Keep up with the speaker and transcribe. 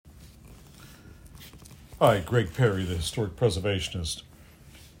Hi, Greg Perry, the historic preservationist.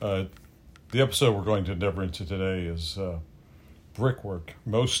 The episode we're going to endeavor into today is brickwork.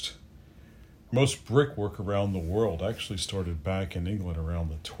 Most brickwork around the world actually started back in England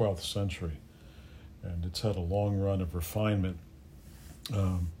around the 12th century, and it's had a long run of refinement,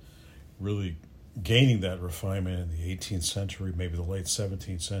 really gaining that refinement in the 18th century, maybe the late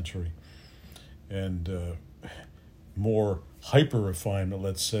 17th century, and more hyper refinement,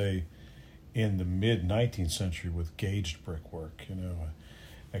 let's say, in the mid-19th century with gauged brickwork,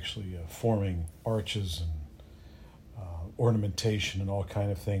 actually forming arches and ornamentation and all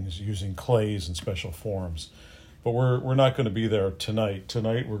kind of things using clays and special forms. But we're not going to be there tonight.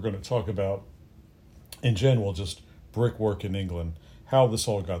 Tonight we're going to talk about, in general, just brickwork in England, how this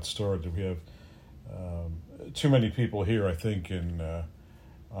all got started. We have too many people here, I think, and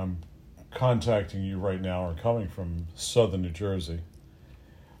I'm contacting you right now or coming from southern New Jersey.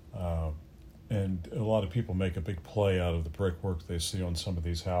 And a lot of people make a big play out of the brickwork they see on some of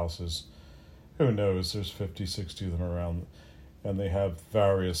these houses. Who knows? There's 50, 60 of them around, and they have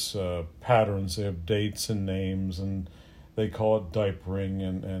various patterns. They have dates and names, and they call it diapering,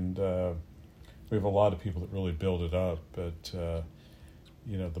 and we have a lot of people that really build it up. But,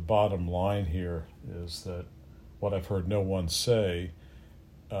 the bottom line here is that what I've heard no one say,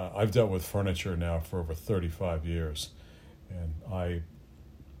 I've dealt with furniture now for over 35 years, and I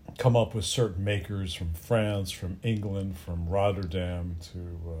come up with certain makers from France, from England, from Rotterdam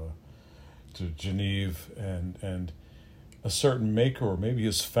to Geneva, and a certain maker or maybe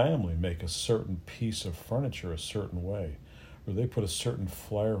his family make a certain piece of furniture a certain way, or they put a certain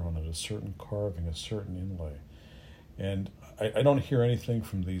flair on it, a certain carving, a certain inlay. And I don't hear anything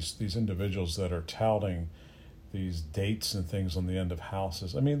from these individuals that are touting these dates and things on the end of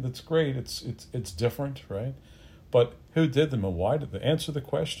houses. I mean, that's great. It's different, right? But who did them and why did they? Answer the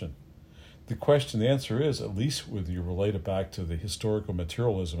question. The answer is, at least when you relate it back to the historical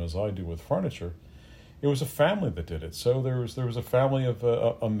materialism as I do with furniture, it was a family that did it. So there was a family of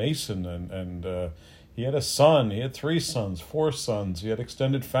a mason, and he had a son, he had 3 sons, 4 sons, he had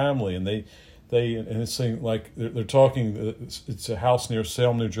extended family, and and it's saying like they're talking, it's a house near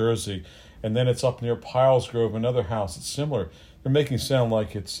Salem, New Jersey, and then it's up near Piles Grove, another house that's similar. They're making it sound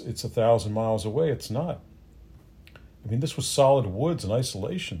like it's 1,000 miles away. It's not. I mean, this was solid woods and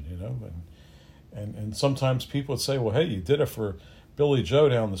isolation, and sometimes people would say, well, hey, you did it for Billy Joe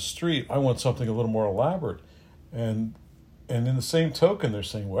down the street. I want something a little more elaborate. And in the same token, they're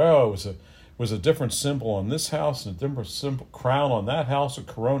saying, well, it was a different symbol on this house and a different symbol, crown on that house, a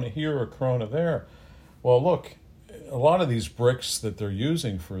corona here, a corona there. Well, look, a lot of these bricks that they're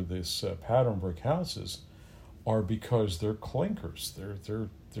using for this pattern brick houses are because they're clinkers.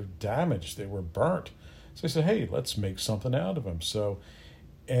 They're damaged. They were burnt. So they said, hey, let's make something out of them.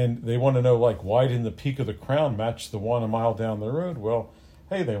 And they want to know, like, why didn't the peak of the crown match the one a mile down the road? Well,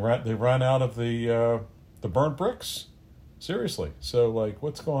 hey, they ran out of the burnt bricks. Seriously. So, like,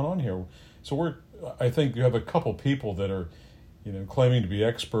 what's going on here? So I think you have a couple people that are, claiming to be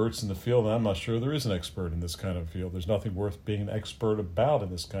experts in the field, and I'm not sure there is an expert in this kind of field. There's nothing worth being an expert about in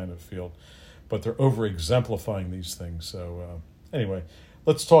this kind of field. But they're over-exemplifying these things. So, anyway,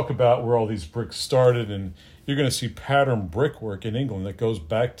 let's talk about where all these bricks started, and you're going to see pattern brickwork in England that goes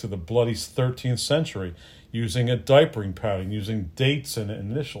back to the bloody 13th century, using a diapering pattern, using dates and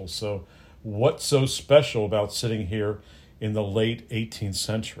initials. So what's so special about sitting here in the late 18th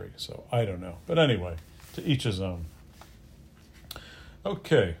century? So I don't know. But anyway, to each his own.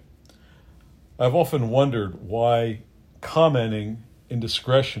 Okay. I've often wondered why commenting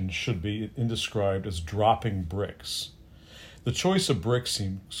indiscretion should be described as dropping bricks. The choice of bricks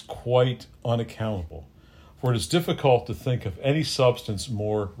seems quite unaccountable, for it is difficult to think of any substance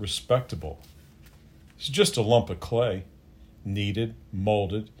more respectable. It's just a lump of clay, kneaded,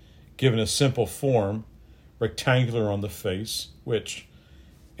 molded, given a simple form, rectangular on the face, which,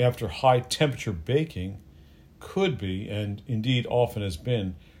 after high-temperature baking, could be, and indeed often has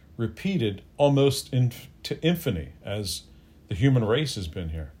been, repeated almost to infamy, as the human race has been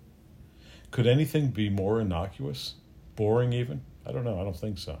here. Could anything be more innocuous? Boring even? I don't know. I don't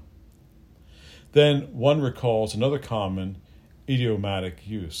think so. Then one recalls another common idiomatic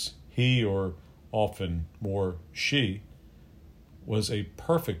use. He, or often more she, was a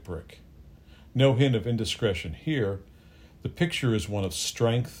perfect brick. No hint of indiscretion here. The picture is one of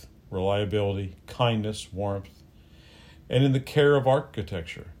strength, reliability, kindness, warmth, and in the care of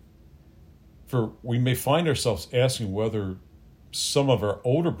architecture. For we may find ourselves asking whether some of our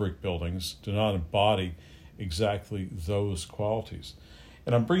older brick buildings do not embody exactly those qualities.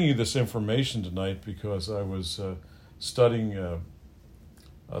 And I'm bringing you this information tonight because I was studying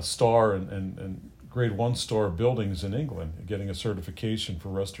a star and grade 1-star buildings in England, getting a certification for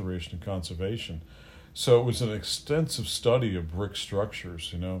restoration and conservation. So it was an extensive study of brick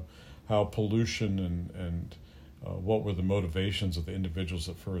structures, how pollution and what were the motivations of the individuals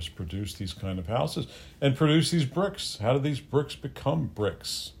that first produced these kind of houses and produced these bricks. How did these bricks become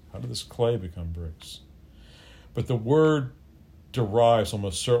bricks? How did this clay become bricks? But the word derives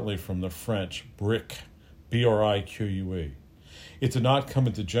almost certainly from the French brique, B-R-I-Q-U-E. It did not come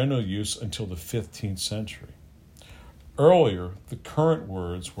into general use until the 15th century. Earlier, the current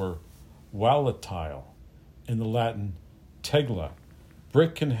words were volatile, in the Latin tegla.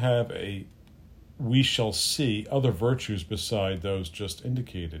 Brick can have we shall see other virtues beside those just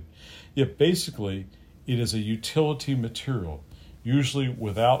indicated. Yet basically, it is a utility material, usually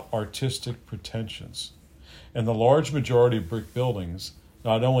without artistic pretensions. And the large majority of brick buildings,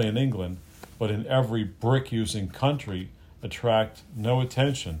 not only in England, but in every brick-using country, attract no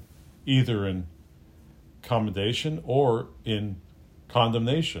attention, either in commendation or in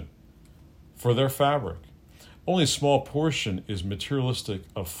condemnation, for their fabric. Only a small portion is materialistic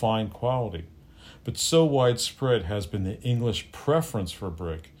of fine quality, but so widespread has been the English preference for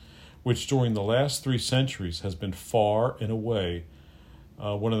brick, which during the last 3 centuries has been far and away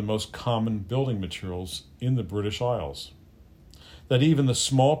one of the most common building materials in the British Isles, that even the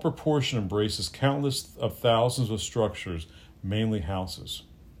small proportion embraces countless of thousands of structures, mainly houses.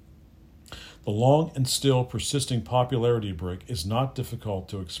 The long and still persisting popularity of brick is not difficult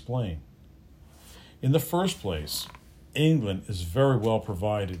to explain. In the first place, England is very well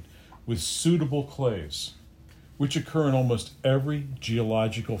provided with suitable clays, which occur in almost every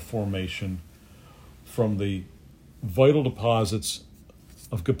geological formation, from the vital deposits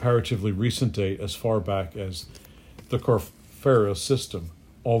of comparatively recent date as far back as the Carboniferous system,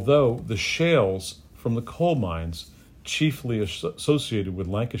 although the shales from the coal mines, chiefly associated with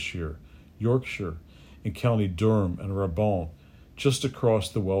Lancashire, Yorkshire, and County Durham and Brabant, just across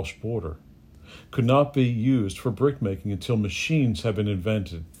the Welsh border, could not be used for brickmaking until machines had been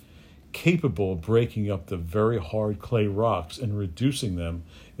invented, capable of breaking up the very hard clay rocks and reducing them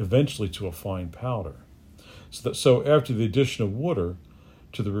eventually to a fine powder. So after the addition of water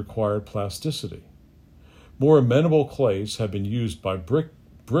to the required plasticity. More amenable clays have been used by brick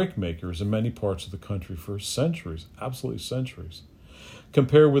makers in many parts of the country for centuries, absolutely centuries.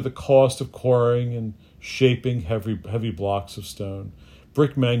 Compared with the cost of quarrying and shaping heavy blocks of stone,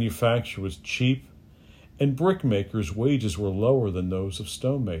 brick manufacture was cheap, and brick makers' wages were lower than those of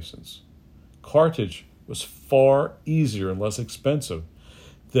stonemasons. Cartage was far easier and less expensive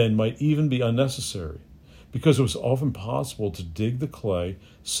than might even be unnecessary, because it was often possible to dig the clay,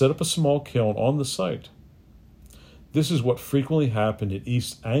 set up a small kiln on the site. This is what frequently happened in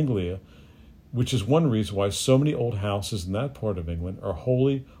East Anglia, which is one reason why so many old houses in that part of England are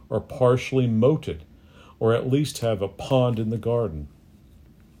wholly or partially moated, or at least have a pond in the garden.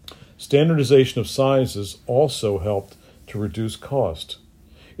 Standardization of sizes also helped to reduce cost.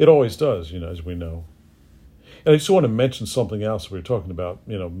 It always does, as we know. And I just want to mention something else we were talking about.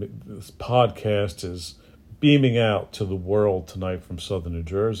 This podcast is beaming out to the world tonight from southern New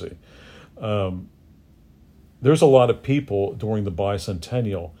Jersey. There's a lot of people during the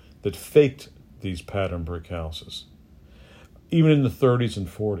bicentennial that faked these pattern brick houses. Even in the 30s and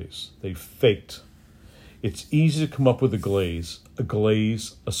 40s, they faked. It's easy to come up with a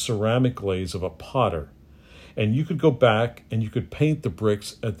ceramic glaze of a potter, and you could go back and you could paint the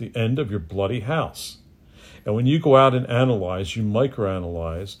bricks at the end of your bloody house. And when you go out and analyze, you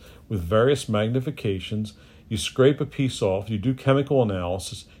microanalyze with various magnifications, you scrape a piece off, you do chemical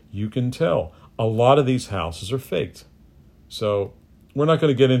analysis, you can tell a lot of these houses are faked. So we're not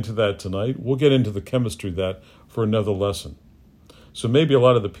going to get into that tonight. We'll get into the chemistry of that for another lesson. So maybe a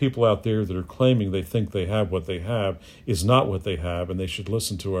lot of the people out there that are claiming they think they have what they have is not what they have, and they should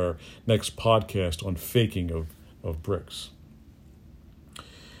listen to our next podcast on faking of bricks.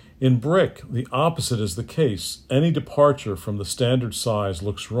 In brick, the opposite is the case. Any departure from the standard size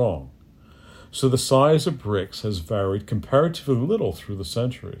looks wrong. So the size of bricks has varied comparatively little through the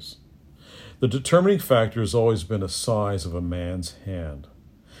centuries. The determining factor has always been the size of a man's hand.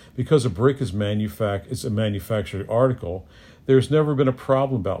 Because a brick is a manufactured article, there's never been a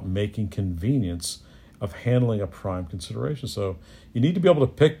problem about making convenience of handling a prime consideration. So you need to be able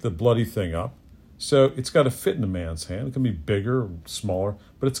to pick the bloody thing up. So it's got to fit in a man's hand. It can be bigger or smaller,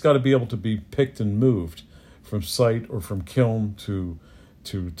 but it's got to be able to be picked and moved from site or from kiln to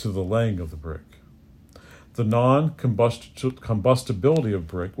the laying of the brick. The non-combustibility of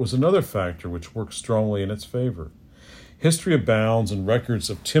brick was another factor which worked strongly in its favor. History abounds in records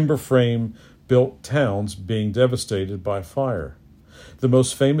of timber frame built towns being devastated by fire. The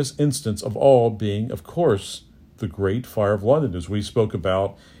most famous instance of all being, of course, the Great Fire of London, as we spoke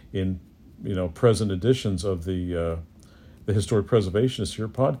about in present editions of the Historic Preservationist here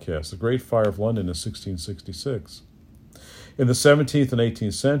podcast. The Great Fire of London in 1666. In the 17th and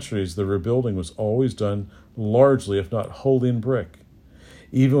 18th centuries, the rebuilding was always done largely, if not wholly, in brick,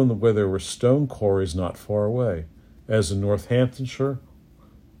 even where there were stone quarries not far away, as in Northamptonshire,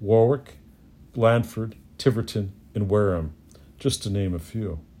 Warwick, Blandford, Tiverton, and Wareham, just to name a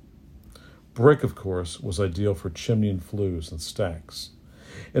few. Brick, of course, was ideal for chimney and flues and stacks.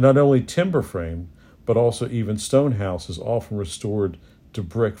 And not only timber frame, but also even stone houses often restored to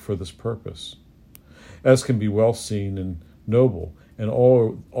brick for this purpose, as can be well seen in Noble and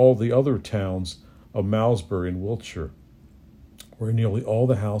all the other towns of Malmesbury in Wiltshire, where nearly all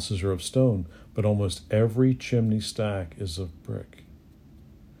the houses are of stone, but almost every chimney stack is of brick.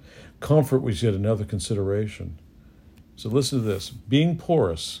 Comfort was yet another consideration. So listen to this. Being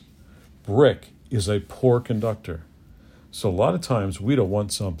porous, brick is a poor conductor. So a lot of times we don't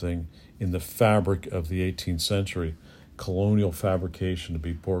want something in the fabric of the 18th century, colonial fabrication, to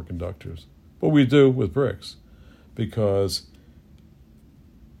be poor conductors. But we do with bricks, because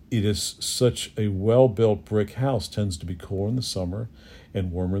it is such a well-built brick house tends to be cooler in the summer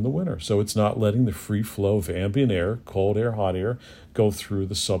and warmer in the winter. So it's not letting the free flow of ambient air, cold air, hot air, go through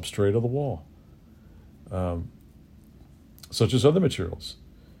the substrate of the wall, such as other materials,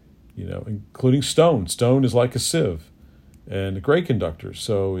 including stone. Stone is like a sieve and a great conductor,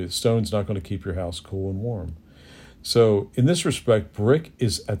 so stone's not going to keep your house cool and warm. So in this respect, brick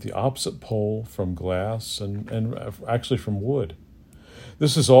is at the opposite pole from glass and actually from wood.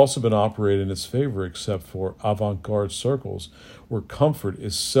 This has also been operated in its favor, except for avant-garde circles, where comfort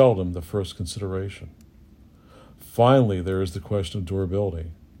is seldom the first consideration. Finally, there is the question of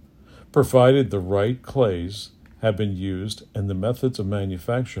durability. Provided the right clays have been used and the methods of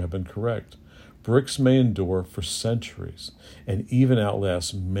manufacture have been correct, bricks may endure for centuries and even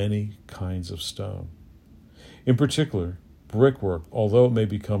outlast many kinds of stone. In particular, brickwork, although it may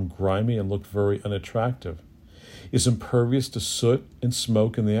become grimy and look very unattractive, is impervious to soot and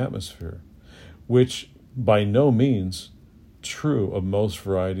smoke in the atmosphere, which by no means true of most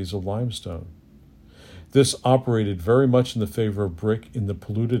varieties of limestone. This operated very much in the favor of brick in the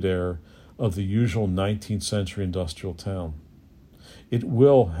polluted air of the usual 19th century industrial town. It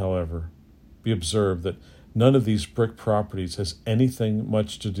will, however, be observed that none of these brick properties has anything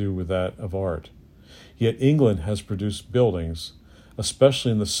much to do with that of art. Yet England has produced buildings,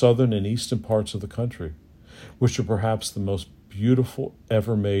 especially in the southern and eastern parts of the country, which are perhaps the most beautiful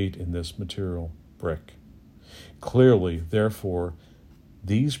ever made in this material, brick. Clearly, therefore,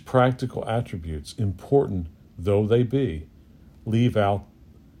 these practical attributes, important though they be, leave out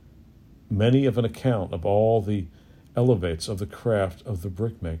many of an account of all the elevates of the craft of the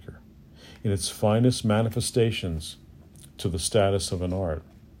brickmaker, in its finest manifestations, to the status of an art.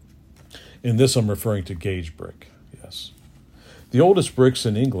 In this I'm referring to gauge brick, yes. The oldest bricks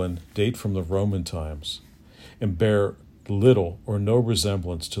in England date from the Roman times and bear little or no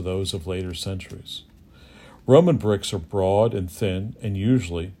resemblance to those of later centuries. Roman bricks are broad and thin and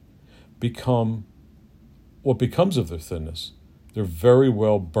usually what becomes of their thinness. They're very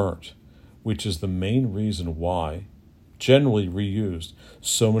well burnt, which is the main reason why, generally reused,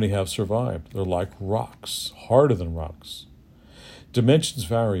 so many have survived. They're like rocks, harder than rocks. Dimensions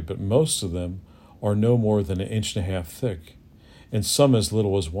vary, but most of them are no more than 1.5 inches thick, and some as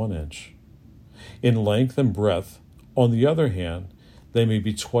little as 1 inch. In length and breadth, on the other hand, they may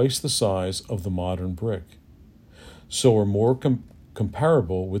be twice the size of the modern brick, so are more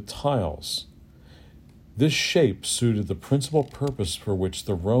comparable with tiles. This shape suited the principal purpose for which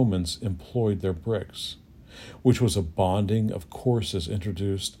the Romans employed their bricks, which was a bonding of courses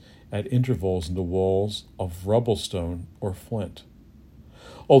introduced at intervals into walls of rubble stone or flint.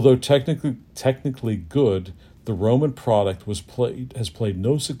 Although technically good, the Roman product has played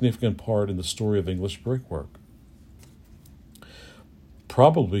no significant part in the story of English brickwork.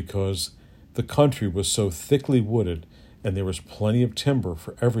 Probably because the country was so thickly wooded and there was plenty of timber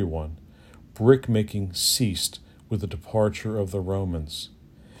for everyone, brick-making ceased with the departure of the Romans,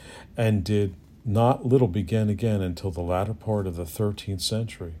 and did not little begin again until the latter part of the 13th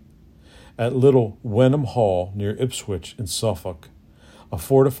century. At Little Wenham Hall, near Ipswich in Suffolk, a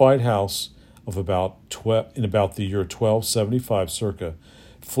fortified house of in about the year 1275 circa,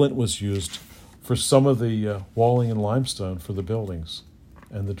 flint was used for some of the walling and limestone for the buildings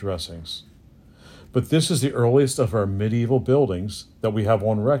and the dressings. But this is the earliest of our medieval buildings that we have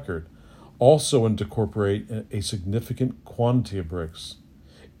on record, also to incorporate a significant quantity of bricks.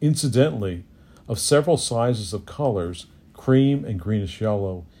 Incidentally, of several sizes of colors, cream and greenish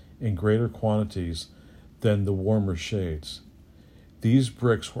yellow in greater quantities than the warmer shades. These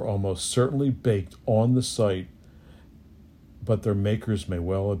bricks were almost certainly baked on the site, but their makers may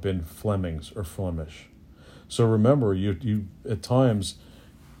well have been Flemings or Flemish. So remember, you at times,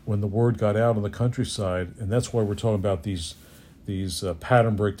 when the word got out on the countryside, and that's why we're talking about these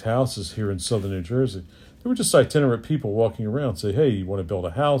pattern bricked houses here in southern New Jersey, they were just itinerant people walking around, say, hey, you want to build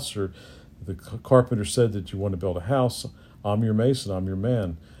a house? Or the carpenter said that you want to build a house. I'm your mason, I'm your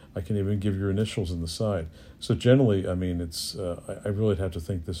man. I can even give your initials in the side. So generally, I mean, it's I really have to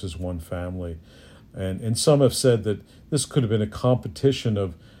think this is one family. And some have said that this could have been a competition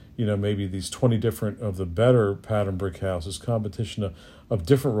of, maybe these 20 different of the better pattern brick houses, competition of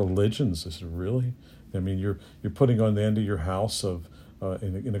different religions. I said, really? I mean, you're putting on the end of your house of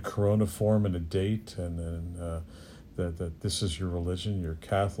in a corona form and a date, and that this is your religion. You're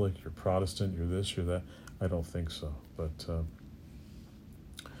Catholic, you're Protestant, you're this, you're that. I don't think so. But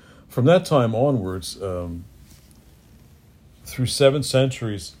from that time onwards, through 7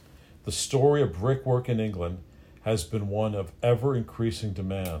 centuries, the story of brickwork in England has been one of ever-increasing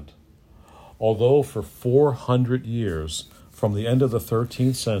demand. Although for 400 years, from the end of the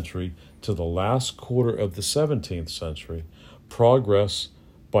 13th century to the last quarter of the 17th century, progress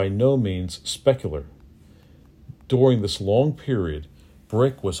by no means specular. During this long period,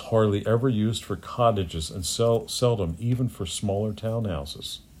 brick was hardly ever used for cottages and seldom even for smaller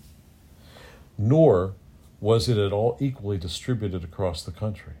townhouses. Nor was it at all equally distributed across the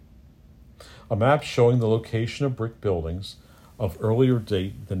country. A map showing the location of brick buildings of earlier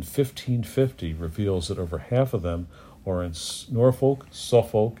date than 1550 reveals that over half of them are in Norfolk,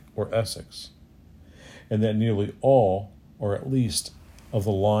 Suffolk, or Essex, and that nearly all are at least of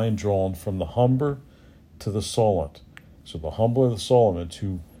the line drawn from the Humber to the Solent. So the Humber and the Solent,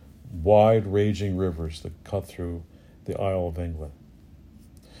 2 wide raging rivers that cut through the Isle of England.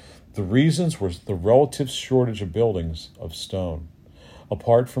 The reasons were the relative shortage of buildings of stone.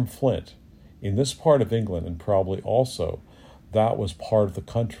 Apart from flint, in this part of England, and probably also that was part of the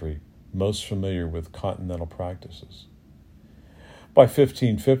country most familiar with continental practices. By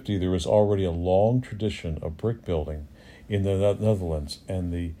 1550, there was already a long tradition of brick building in the Netherlands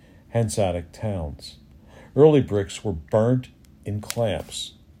and the Hanseatic towns. Early bricks were burnt in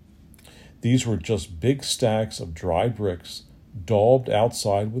clamps. These were just big stacks of dry bricks daubed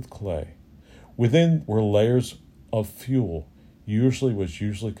outside with clay. Within were layers of fuel,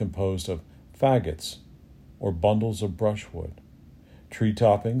 usually composed of faggots or bundles of brushwood, tree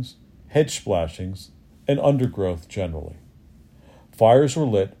toppings, hedge splashings, and undergrowth generally. Fires were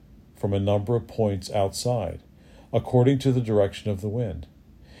lit from a number of points outside, according to the direction of the wind.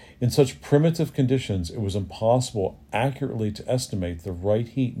 In such primitive conditions, it was impossible accurately to estimate the right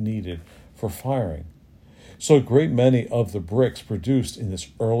heat needed for firing. So a great many of the bricks produced in this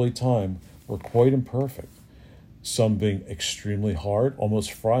early time were quite imperfect, some being extremely hard,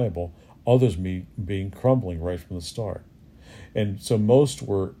 almost friable, others being crumbling right from the start. And so most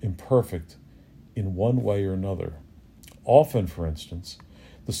were imperfect in one way or another. Often, for instance,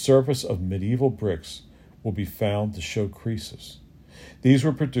 the surface of medieval bricks will be found to show creases. These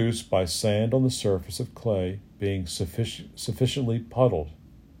were produced by sand on the surface of clay being sufficiently puddled.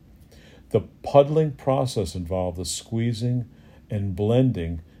 The puddling process involved the squeezing and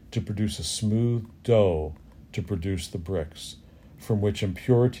blending to produce a smooth dough to produce the bricks, from which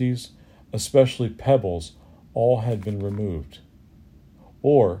impurities, especially pebbles, all had been removed.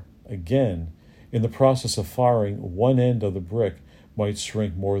 Or, again, in the process of firing, one end of the brick might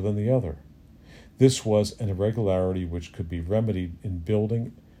shrink more than the other. This was an irregularity which could be remedied in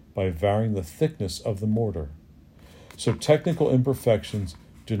building by varying the thickness of the mortar. So technical imperfections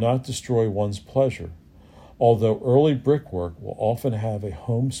do not destroy one's pleasure, although early brickwork will often have a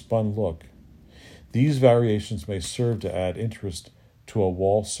homespun look. These variations may serve to add interest to a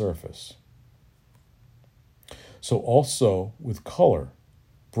wall surface. So also with color,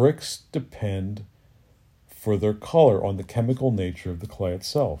 bricks depend for their color on the chemical nature of the clay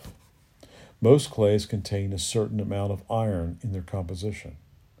itself. Most clays contain a certain amount of iron in their composition,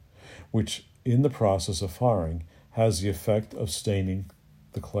 which in the process of firing has the effect of staining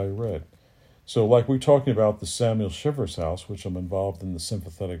the clay red. So like we're talking about the Samuel Shivers house, which I'm involved in the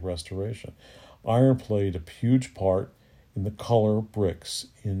sympathetic restoration, iron played a huge part in the color of bricks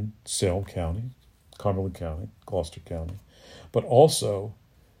in Salem County, Cumberland County, Gloucester County, but also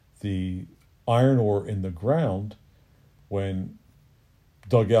the iron ore in the ground, when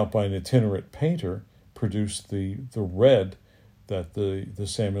dug out by an itinerant painter, produced the red that the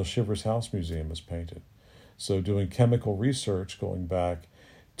Samuel Shivers House Museum has painted. So doing chemical research going back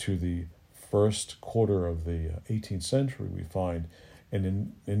to the first quarter of the 18th century, we find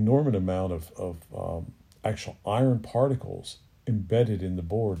an enormous amount of actual iron particles embedded in the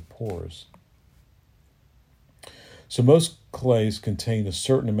board pores. So most clays contain a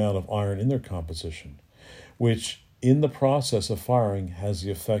certain amount of iron in their composition, which in the process of firing has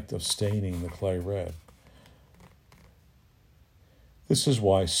the effect of staining the clay red. This is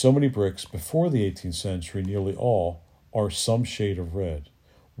why so many bricks before the 18th century, nearly all, are some shade of red.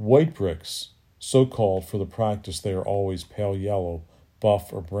 White bricks, so called for the practice they are always pale yellow,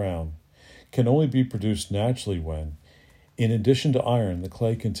 buff, or brown, can only be produced naturally when, in addition to iron, the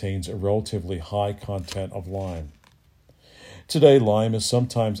clay contains a relatively high content of lime. Today, lime is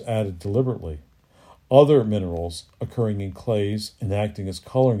sometimes added deliberately. Other minerals occurring in clays and acting as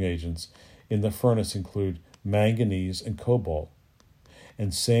coloring agents in the furnace include manganese and cobalt,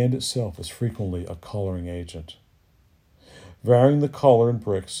 and sand itself is frequently a coloring agent. Varying the color in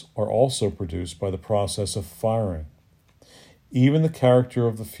bricks are also produced by the process of firing. Even the character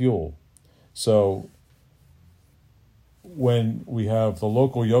of the fuel. So when we have the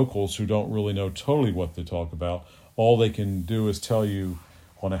local yokels who don't really know totally what they talk about, all they can do is tell you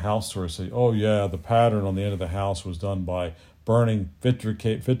on a house tour, say, oh yeah, the pattern on the end of the house was done by burning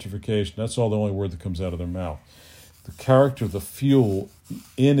vitrification. That's all the only word that comes out of their mouth. The character of the fuel,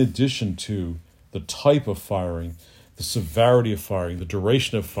 in addition to the type of firing, the severity of firing, the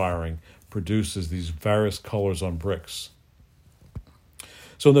duration of firing, produces these various colors on bricks.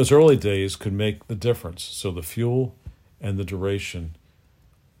 So in those early days could make the difference. So the fuel and the duration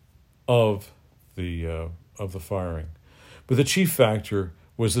of the firing. But the chief factor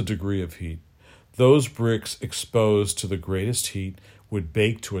was the degree of heat. Those bricks exposed to the greatest heat would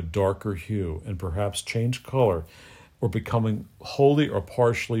bake to a darker hue and perhaps change color or becoming wholly or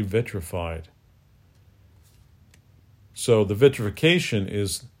partially vitrified. So the vitrification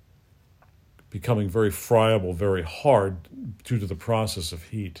is becoming very friable, very hard due to the process of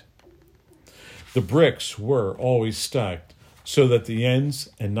heat. The bricks were always stacked so that the ends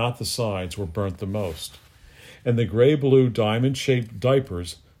and not the sides were burnt the most. And the gray-blue diamond-shaped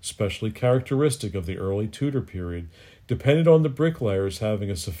diapers, especially characteristic of the early Tudor period, depended on the bricklayers having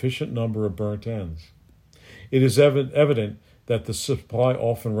a sufficient number of burnt ends. It is evident that the supply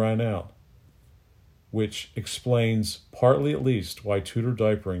often ran out, which explains, partly at least, why Tudor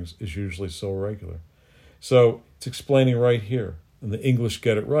diaperings is usually so irregular. So it's explaining right here, and the English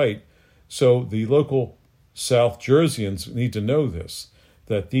get it right. So the local South Jerseyans need to know this,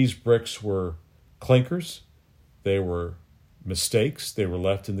 that these bricks were clinkers, they were mistakes, they were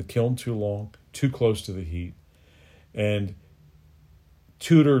left in the kiln too long, too close to the heat. And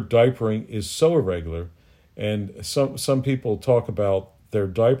Tudor diapering is so irregular, and some people talk about their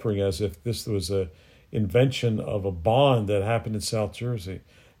diapering as if this was a invention of a bond that happened in South Jersey.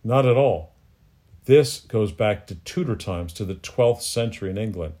 Not at all. This goes back to Tudor times, to the 12th century in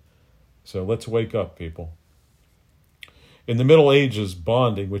England. So let's wake up, people. In the Middle Ages,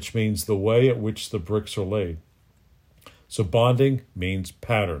 bonding, which means the way at which the bricks are laid. So bonding means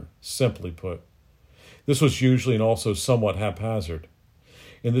pattern, simply put. This was usually and also somewhat haphazard.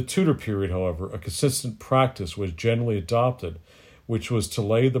 In the Tudor period, however, a consistent practice was generally adopted, which was to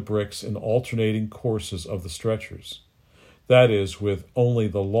lay the bricks in alternating courses of the stretchers. That is, with only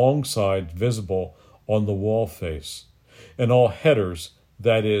the long side visible on the wall face, and all headers,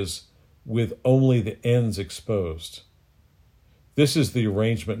 that is, with only the ends exposed. This is the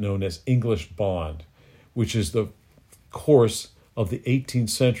arrangement known as English bond, which is the course of the 18th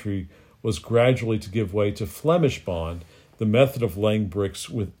century was gradually to give way to Flemish bond, the method of laying bricks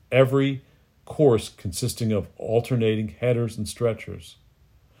with every course consisting of alternating headers and stretchers.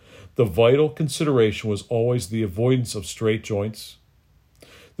 The vital consideration was always the avoidance of straight joints,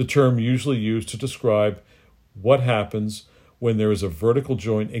 the term usually used to describe what happens when there is a vertical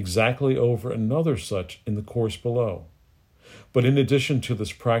joint exactly over another such in the course below. But in addition to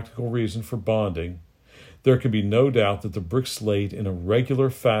this practical reason for bonding, there can be no doubt that the bricks laid in a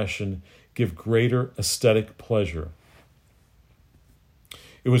regular fashion give greater aesthetic pleasure.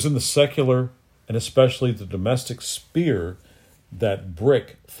 It was in the secular and especially the domestic sphere that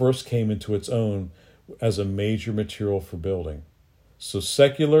brick first came into its own as a major material for building. So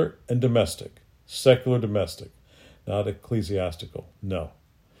secular and domestic, not ecclesiastical, no.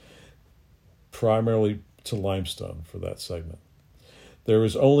 Primarily to limestone for that segment. There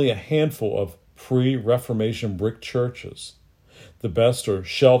is only a handful of pre-Reformation brick churches. The best are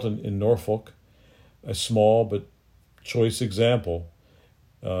Shelton in Norfolk, a small but choice example,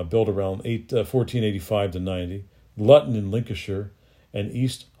 built around 1485 to 90, Lutton in Lincolnshire, and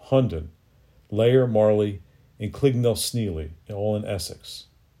East Hundon, Layer Marley, and Clignell Sneely, all in Essex.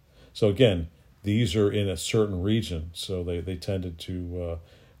 So again, these are in a certain region, so they tended to,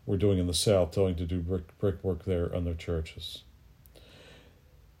 we're doing in the South, tending to do brickwork there on their churches.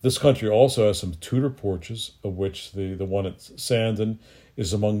 This country also has some Tudor porches, of which the one at Sandon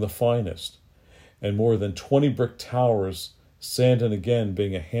is among the finest, and more than 20 brick towers, Sandon again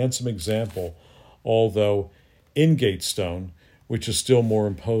being a handsome example, although ingate stone, which is still more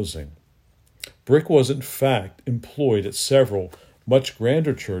imposing. Brick was in fact employed at several much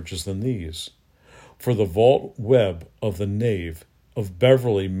grander churches than these, for the vault web of the nave of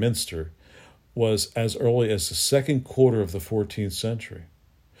Beverley Minster was as early as the second quarter of the 14th century,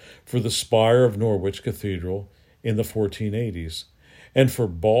 for the spire of Norwich Cathedral in the 1480s, and for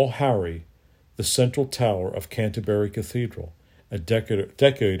Ball Harry, the central tower of Canterbury Cathedral, a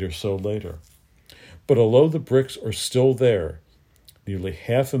decade or so later. But although the bricks are still there, nearly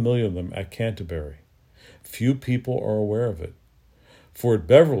 500,000 of them at Canterbury, few people are aware of it. For at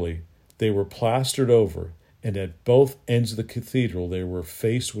Beverley, they were plastered over, and at both ends of the cathedral they were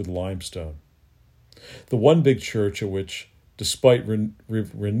faced with limestone. The one big church at which, despite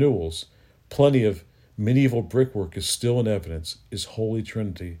renewals, plenty of medieval brickwork is still in evidence is Holy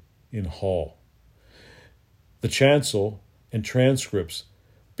Trinity in Hull. The chancel and transcripts,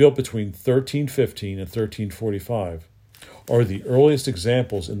 built between 1315 and 1345, are the earliest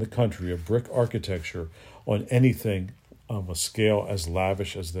examples in the country of brick architecture on anything of a scale as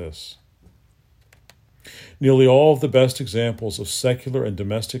lavish as this. Nearly all of the best examples of secular and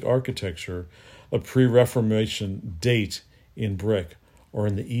domestic architecture of pre-Reformation date in brick are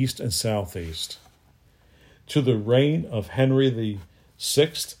in the east and southeast. To the reign of Henry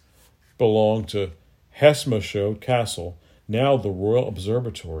VI belonged to Hesmoshow Castle, now the Royal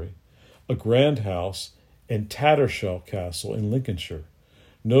Observatory, a grand house, and Tattershall Castle in Lincolnshire,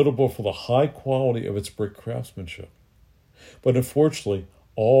 notable for the high quality of its brick craftsmanship. But unfortunately,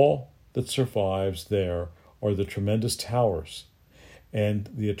 all that survives there are the tremendous towers and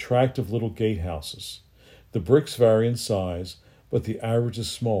the attractive little gatehouses. The bricks vary in size, but the average is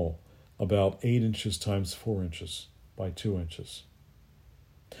small, about 8 inches times 4 inches by 2 inches.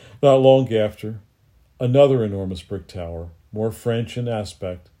 Not long after, another enormous brick tower, more French in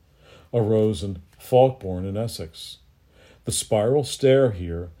aspect, arose in Falkbourne in Essex. The spiral stair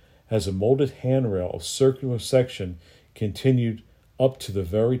here has a molded handrail of circular section continued up to the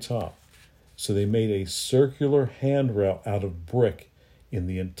very top, so they made a circular handrail out of brick in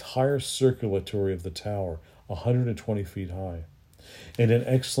the entire circulatory of the tower, 120 feet high, and an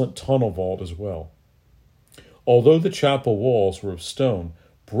excellent tunnel vault as well. Although the chapel walls were of stone,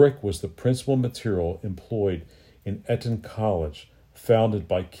 brick was the principal material employed in Eton College, founded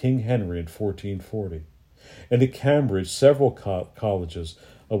by King Henry in 1440, and at Cambridge several colleges,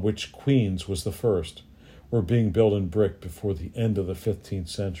 of which Queen's was the first, were being built in brick before the end of the 15th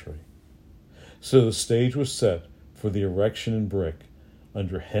century. So the stage was set for the erection in brick,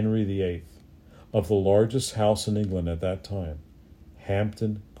 under Henry VIII, of the largest house in England at that time,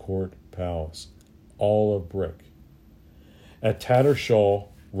 Hampton Court Palace, all of brick. At Tattershall,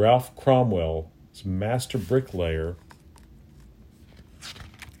 Ralph Cromwell's master bricklayer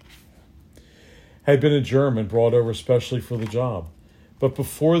had been a German brought over especially for the job. But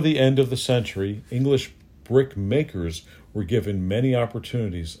before the end of the century, English brick makers were given many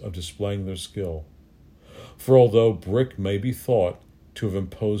opportunities of displaying their skill. For although brick may be thought to have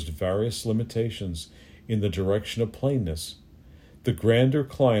imposed various limitations in the direction of plainness, the grander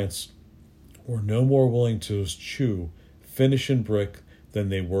clients were no more willing to eschew finish in brick than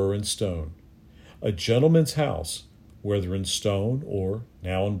they were in stone. A gentleman's house, whether in stone or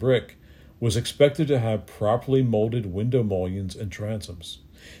now in brick, was expected to have properly molded window mullions and transoms,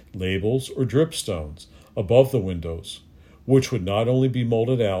 labels or dripstones above the windows, which would not only be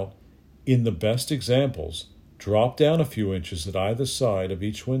molded out, in the best examples, drop down a few inches at either side of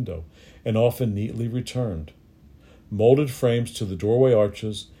each window, and often neatly returned. Molded frames to the doorway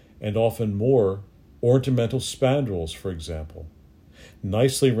arches, and often more ornamental spandrels, for example.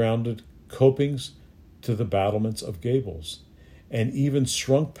 Nicely rounded copings to the battlements of gables, and even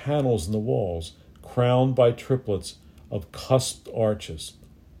shrunk panels in the walls, crowned by triplets of cusped arches,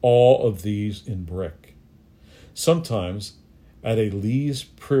 all of these in brick. Sometimes, at a Lees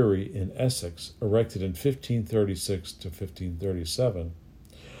Priory in Essex, erected in 1536 to 1537,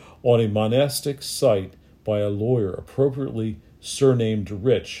 on a monastic site by a lawyer appropriately surnamed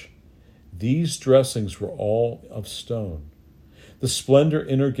Rich, these dressings were all of stone. The splendor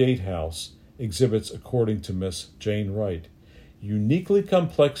inner gatehouse exhibits, according to Miss Jane Wright, uniquely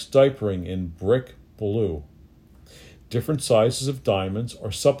complex diapering in brick blue. Different sizes of diamonds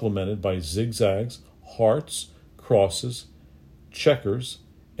are supplemented by zigzags, hearts, crosses, checkers,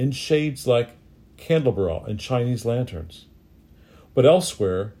 and shades like candelabra and Chinese lanterns. But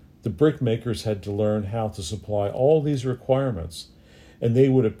elsewhere, the brickmakers had to learn how to supply all these requirements, and they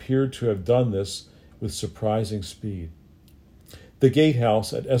would appear to have done this with surprising speed. The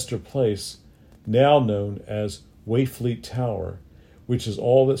gatehouse at Esther Place, now known as Wayfleet Tower, which is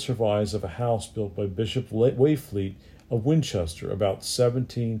all that survives of a house built by Bishop Wayfleet of Winchester about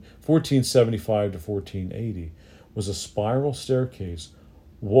 1475 to 1480, was a spiral staircase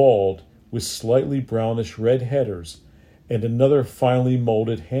walled with slightly brownish red headers and another finely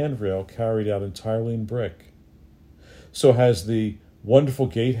molded handrail carried out entirely in brick. So has the wonderful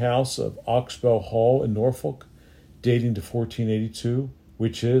gatehouse of Oxbow Hall in Norfolk, dating to 1482,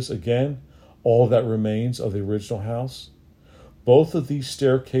 which is, again, all that remains of the original house. Both of these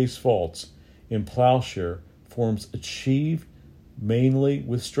staircase vaults in Plowshare forms achieved mainly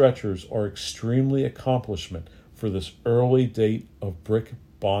with stretchers are extremely accomplishment for this early date of brick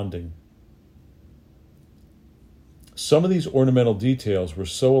bonding. Some of these ornamental details were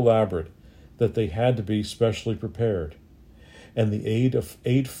so elaborate that they had to be specially prepared, and the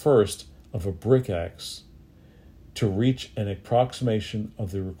aid first of a brick axe to reach an approximation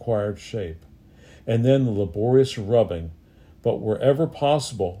of the required shape, and then the laborious rubbing, but wherever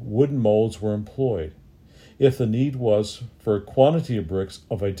possible, wooden molds were employed. If the need was for a quantity of bricks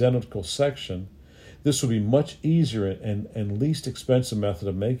of identical section, this would be much easier and least expensive method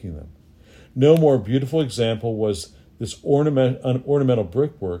of making them. No more beautiful example was this ornamental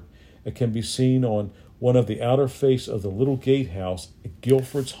brickwork that can be seen on one of the outer face of the little gatehouse at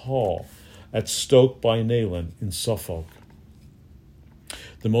Guilford's Hall at Stoke-by-Nayland in Suffolk.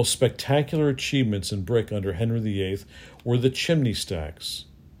 The most spectacular achievements in brick under Henry VIII were the chimney stacks.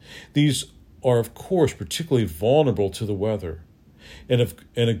 These are, of course, particularly vulnerable to the weather, and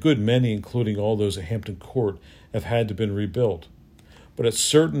a good many, including all those at Hampton Court, have had to been rebuilt. But a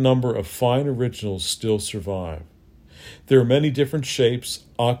certain number of fine originals still survive. There are many different shapes,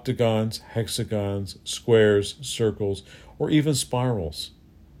 octagons, hexagons, squares, circles, or even spirals.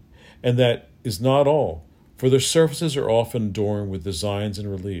 And that is not all, for their surfaces are often adorned with designs in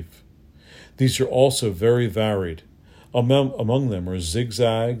relief. These are also very varied. Among them are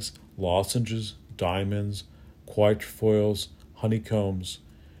zigzags, lozenges, diamonds, quatrefoils, honeycombs,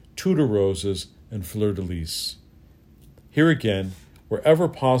 Tudor roses, and fleur-de-lis. Here again, wherever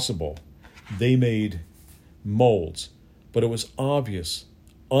possible, they made molds, but it was obvious,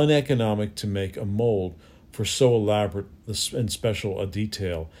 uneconomic to make a mold for so elaborate and special a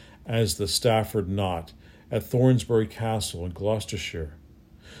detail as the Stafford knot at Thornsbury Castle in Gloucestershire.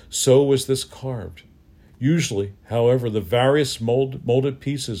 So was this carved. Usually, however, the various molded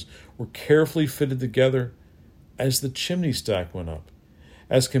pieces were carefully fitted together as the chimney stack went up,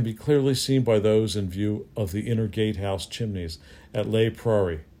 as can be clearly seen by those in view of the inner gatehouse chimneys at Les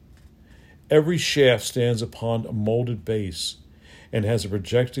Prairies. Every shaft stands upon a molded base and has a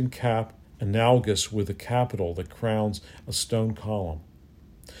projecting cap analogous with the capital that crowns a stone column.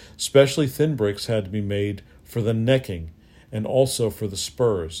 Specially thin bricks had to be made for the necking and also for the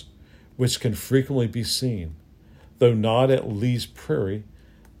spurs, which can frequently be seen, though not at Les Prairies,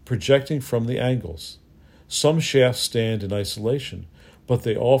 projecting from the angles. Some shafts stand in isolation, but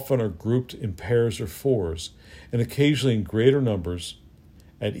they often are grouped in pairs or fours, and occasionally in greater numbers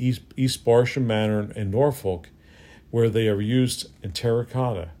at East Barsham Manor in Norfolk, where they are used in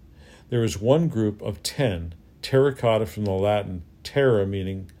terracotta. There is one group of 10, terracotta from the Latin terra,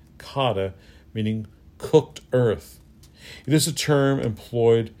 meaning cotta, meaning cooked earth. It is a term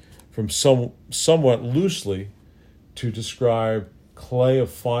employed from somewhat loosely to describe clay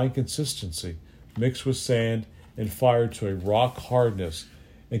of fine consistency, mixed with sand and fired to a rock hardness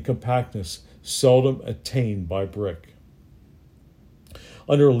and compactness seldom attained by brick.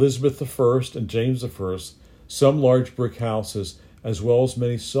 Under Elizabeth I and James I, some large brick houses, as well as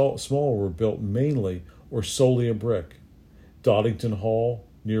many small, were built mainly or solely of brick. Doddington Hall,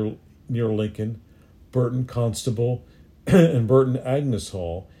 near Lincoln, Burton Constable, and Burton Agnes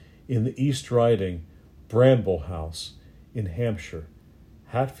Hall in the East Riding, Bramble House in Hampshire,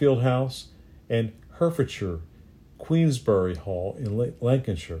 Hatfield House, and Herefordshire, Queensbury Hall in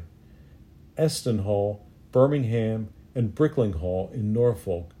Lancashire, Eston Hall, Birmingham, and Brickling Hall in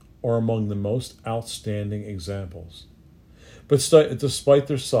Norfolk are among the most outstanding examples. But despite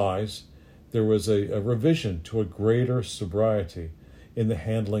their size, there was a revision to a greater sobriety in the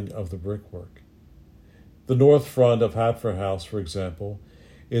handling of the brickwork. The north front of Hatfield House, for example,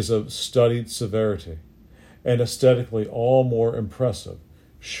 is of studied severity, and aesthetically all more impressive,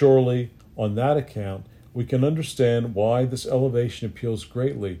 surely on that account we can understand why this elevation appeals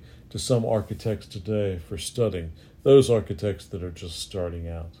greatly to some architects today for studying, those architects that are just starting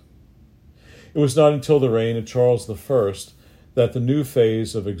out. It was not until the reign of Charles I that the new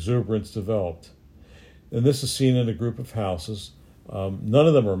phase of exuberance developed. And this is seen in a group of houses, none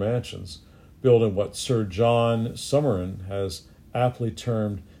of them are mansions, built in what Sir John Summerton has aptly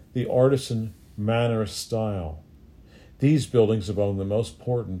termed the artisan mannerist style. These buildings, among the most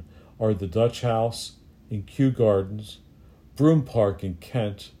important, are the Dutch House in Kew Gardens, Broome Park in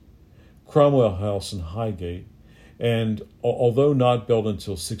Kent, Cromwell House in Highgate, and, although not built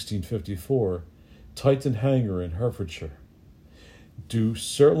until 1654, Tytton Hanger in Herefordshire, do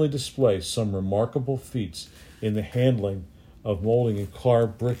certainly display some remarkable feats in the handling of molding and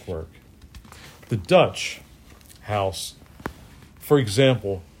carved brickwork. The Dutch house, for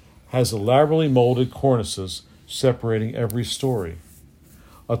example, has elaborately molded cornices separating every story,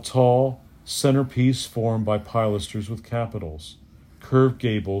 a tall centerpiece formed by pilasters with capitals, curved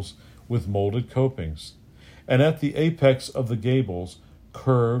gables with molded copings, and at the apex of the gables,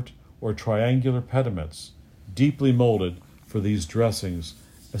 curved or triangular pediments, deeply molded for these dressings.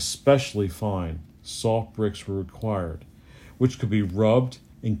 Especially fine, soft bricks were required, which could be rubbed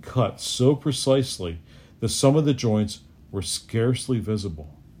and cut so precisely that some of the joints were scarcely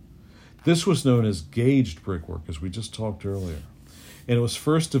visible. This was known as gauged brickwork, as we just talked earlier, and it was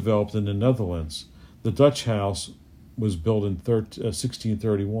first developed in the Netherlands. The Dutch house was built in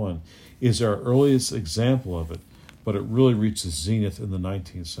 1631, is our earliest example of it, but it really reached its zenith in the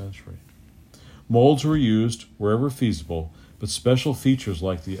 19th century. Molds were used wherever feasible, but special features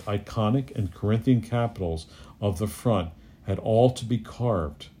like the iconic and Corinthian capitals of the front had all to be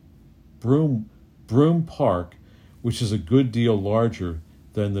carved. Broome Park, which is a good deal larger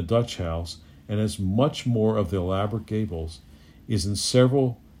than the Dutch house and has much more of the elaborate gables, is in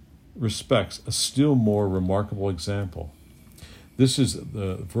several respects a still more remarkable example. This is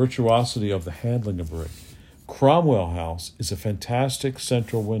the virtuosity of the handling of brick. Cromwell House is a fantastic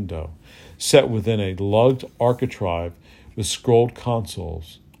central window set within a lugged architrave with scrolled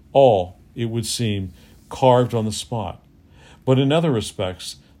consoles, all, it would seem, carved on the spot. But in other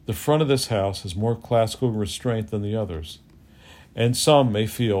respects, the front of this house has more classical restraint than the others, and some may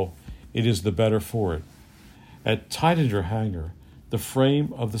feel it is the better for it. At Tytton Hanger, the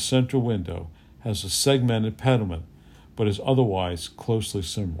frame of the central window has a segmented pediment, but is otherwise closely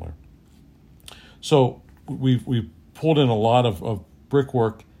similar. So we've pulled in a lot of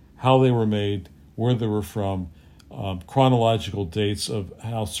brickwork, how they were made, where they were from, chronological dates of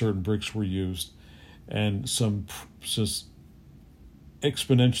how certain bricks were used, and some just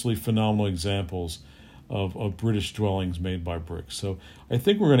exponentially phenomenal examples of British dwellings made by brick. So I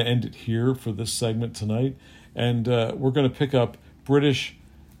think we're going to end it here for this segment tonight, and we're going to pick up British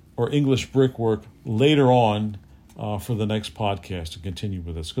or English brickwork later on for the next podcast to continue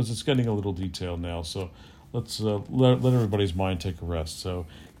with this, because it's getting a little detailed now. So let's let everybody's mind take a rest. So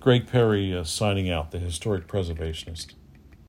Greg Perry signing out, the historic preservationist.